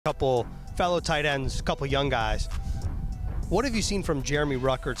Couple fellow tight ends, couple young guys. What have you seen from Jeremy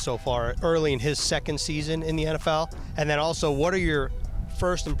Ruckert so far early in his second season in the NFL? And then also, what are your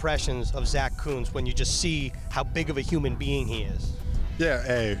first impressions of Zach Kuntz when you just see how big of a human being he is?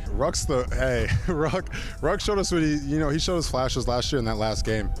 Yeah, Ruck showed us what he showed us flashes last year in that last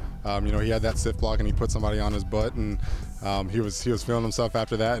game. He had that stiff block and he put somebody on his butt, and he was feeling himself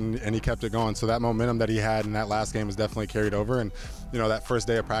after that, and he kept it going. So that momentum that he had in that last game was definitely carried over, and that first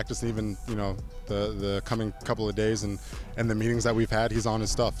day of practice, and even the coming couple of days and the meetings that we've had, he's on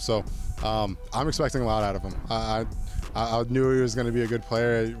his stuff. So I'm expecting a lot out of him. I knew he was going to be a good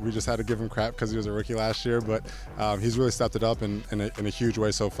player. We just had to give him crap because he was a rookie last year, but he's really stepped it up in a huge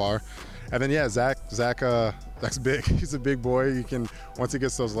way so far. And then Zach's big. He's a big boy. Once he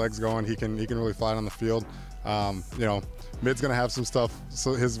gets those legs going, he can really fly it on the field. Mid's gonna have some stuff,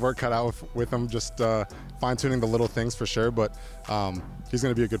 so his work cut out with him, just fine-tuning the little things for sure. But he's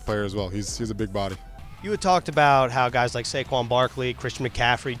gonna be a good player as well. He's a big body. You had talked about how guys like Saquon Barkley, Christian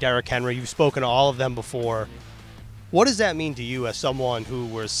McCaffrey, Derrick Henry, you've spoken to all of them before. What does that mean to you as someone who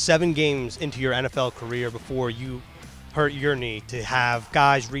was 7 games into your NFL career before you hurt your knee, to have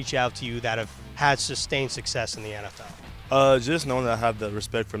guys reach out to you that have had sustained success in the NFL? Just knowing that I have the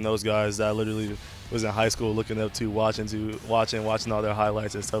respect from those guys that I literally was in high school looking up to, watching all their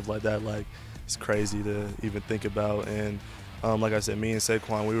highlights and stuff like that. Like, it's crazy to even think about. And like I said, me and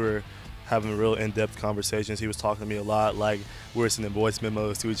Saquon, we were having real in-depth conversations. He was talking to me a lot, like we were sending voice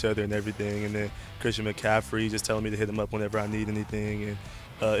memos to each other and everything. And then Christian McCaffrey just telling me to hit him up whenever I need anything. And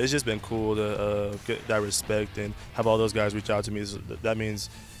it's just been cool to get that respect and have all those guys reach out to me. That means,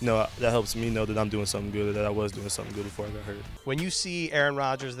 that helps me know that I'm doing something good, or that I was doing something good before I got hurt. When you see Aaron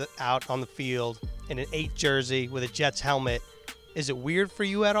Rodgers out on the field in an 8 jersey with a Jets helmet, is it weird for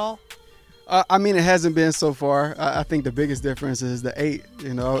you at all? It hasn't been so far. I think the biggest difference is the 8.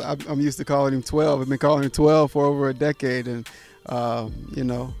 I'm used to calling him 12. I've been calling him 12 for over a decade, and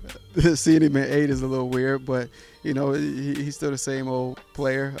seeing him at 8 is a little weird, but he's still the same old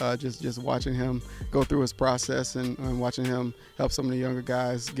player. Just watching him go through his process and watching him help some of the younger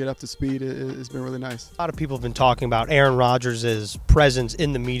guys get up to speed, it's been really nice. A lot of people have been talking about Aaron Rodgers' presence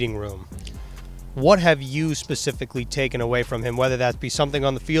in the meeting room. What have you specifically taken away from him, whether that be something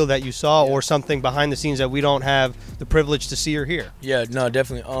on the field that you saw or something behind the scenes that we don't have the privilege to see or hear? Yeah, no,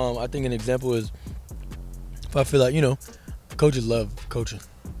 definitely. I think an example is, if I feel like, coaches love coaching.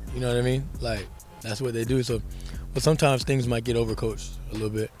 You know what I mean? Like, that's what they do. So, but sometimes things might get overcoached a little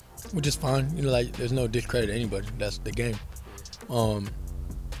bit, which is fine. There's no discredit to anybody. That's the game.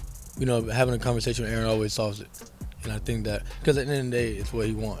 Having a conversation with Aaron always solves it. And I think that, because at the end of the day, it's what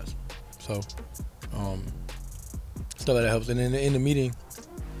he wants. So, stuff like that helps. And in the meeting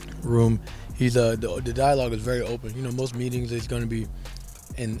room, he's the dialogue is very open. Most meetings is going to be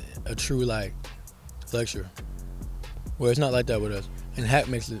in a true lecture, where it's not like that with us. And Hack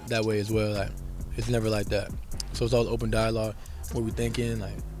makes it that way as well. Like, it's never like that. So it's all open dialogue. What we thinking,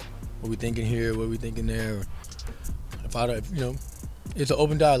 what we thinking here, what we thinking there. It's an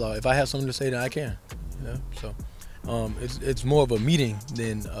open dialogue. If I have something to say, then I can. So. It's more of a meeting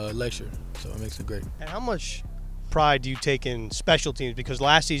than a lecture, so it makes it great. And how much pride do you take in special teams? Because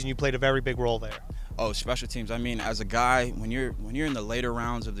last season you played a very big role there. Oh, special teams. As a guy, when you're in the later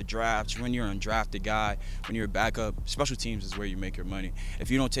rounds of the draft, when you're an undrafted guy, when you're a backup, special teams is where you make your money. If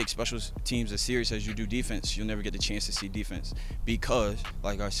you don't take special teams as serious as you do defense, you'll never get the chance to see defense. Because,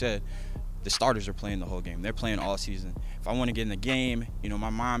 like I said, the starters are playing the whole game. They're playing all season. If I want to get in the game, my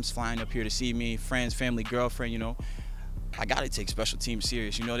mom's flying up here to see me, friends, family, girlfriend, I got to take special teams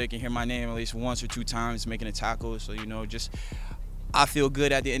serious. They can hear my name at least once or 2 times making a tackle. So, I feel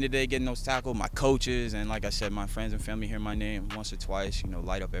good at the end of the day getting those tackles. My coaches and, like I said, my friends and family hear my name once or twice,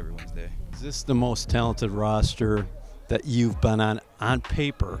 light up everyone's day. Is this the most talented roster that you've been on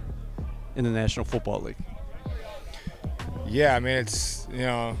paper in the National Football League? Yeah, it's,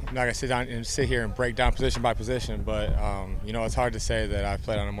 I'm not going to sit here and break down position by position, but, it's hard to say that I've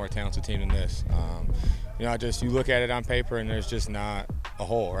played on a more talented team than this. You look at it on paper and there's just not a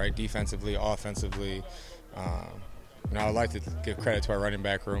whole, right? Defensively, offensively. I'd like to give credit to our running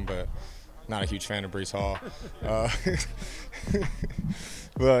back room, but not a huge fan of Breece Hall.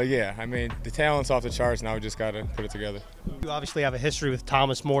 But yeah, the talent's off the charts. Now we just got to put it together. You obviously have a history with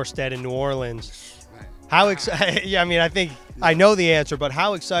Thomas Morstead in New Orleans. How excited? Yeah, I think I know the answer, but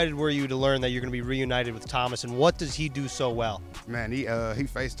how excited were you to learn that you're going to be reunited with Thomas, and what does he do so well? Man, he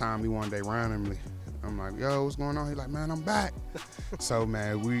FaceTimed me one day randomly. I'm like, yo, what's going on? He's like, man, I'm back. So,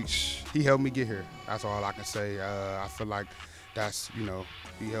 man, he helped me get here. That's all I can say. I feel like that's,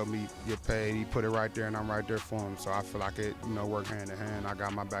 he helped me get paid. He put it right there, and I'm right there for him. So I feel like it, work hand in hand. I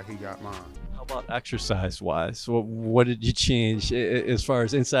got my back, he got mine. How about exercise-wise? What did you change as far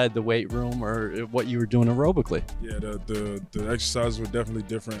as inside the weight room or what you were doing aerobically? Yeah, the exercises were definitely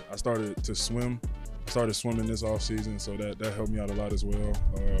different. I started to swim. I started swimming this offseason, so that helped me out a lot as well.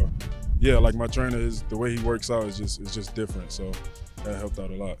 Yeah, like my trainer, the way he works out is just different, so that helped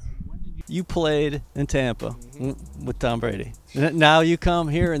out a lot. You played in Tampa with Tom Brady. Now you come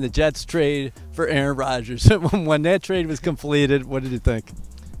here and the Jets trade for Aaron Rodgers. When that trade was completed, what did you think?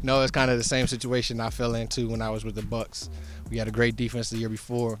 No, it's kind of the same situation I fell into when I was with the Bucs. We had a great defense the year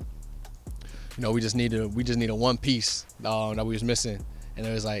before. We just need a one piece that we was missing, and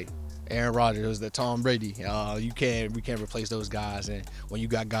it was like Aaron Rodgers. It was the Tom Brady. We can't replace those guys. And when you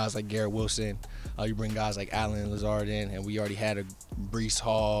got guys like Garrett Wilson, you bring guys like Allen Lazard in, and we already had a Breece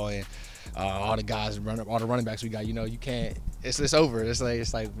Hall and all the guys, all the running backs we got. You can't. It's over. It's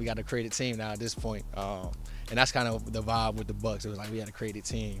like we got to create a team now at this point. And that's kind of the vibe with the Bucs. It was like we had a created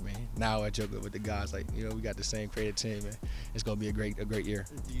team, man. Now I joke with the guys, like, we got the same created team, man. It's gonna be a great year.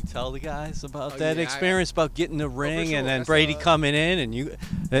 Do you tell the guys about that experience, about getting the ring, sure. and then That's, Brady coming in,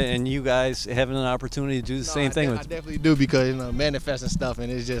 and you guys having an opportunity to do the same thing? I definitely do, because manifesting stuff, and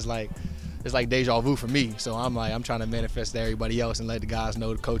it's just like it's like deja vu for me. So I'm trying to manifest to everybody else and let the guys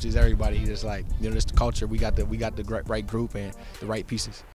know, the coaches, everybody. Just like, just the culture. We got the right group and the right pieces.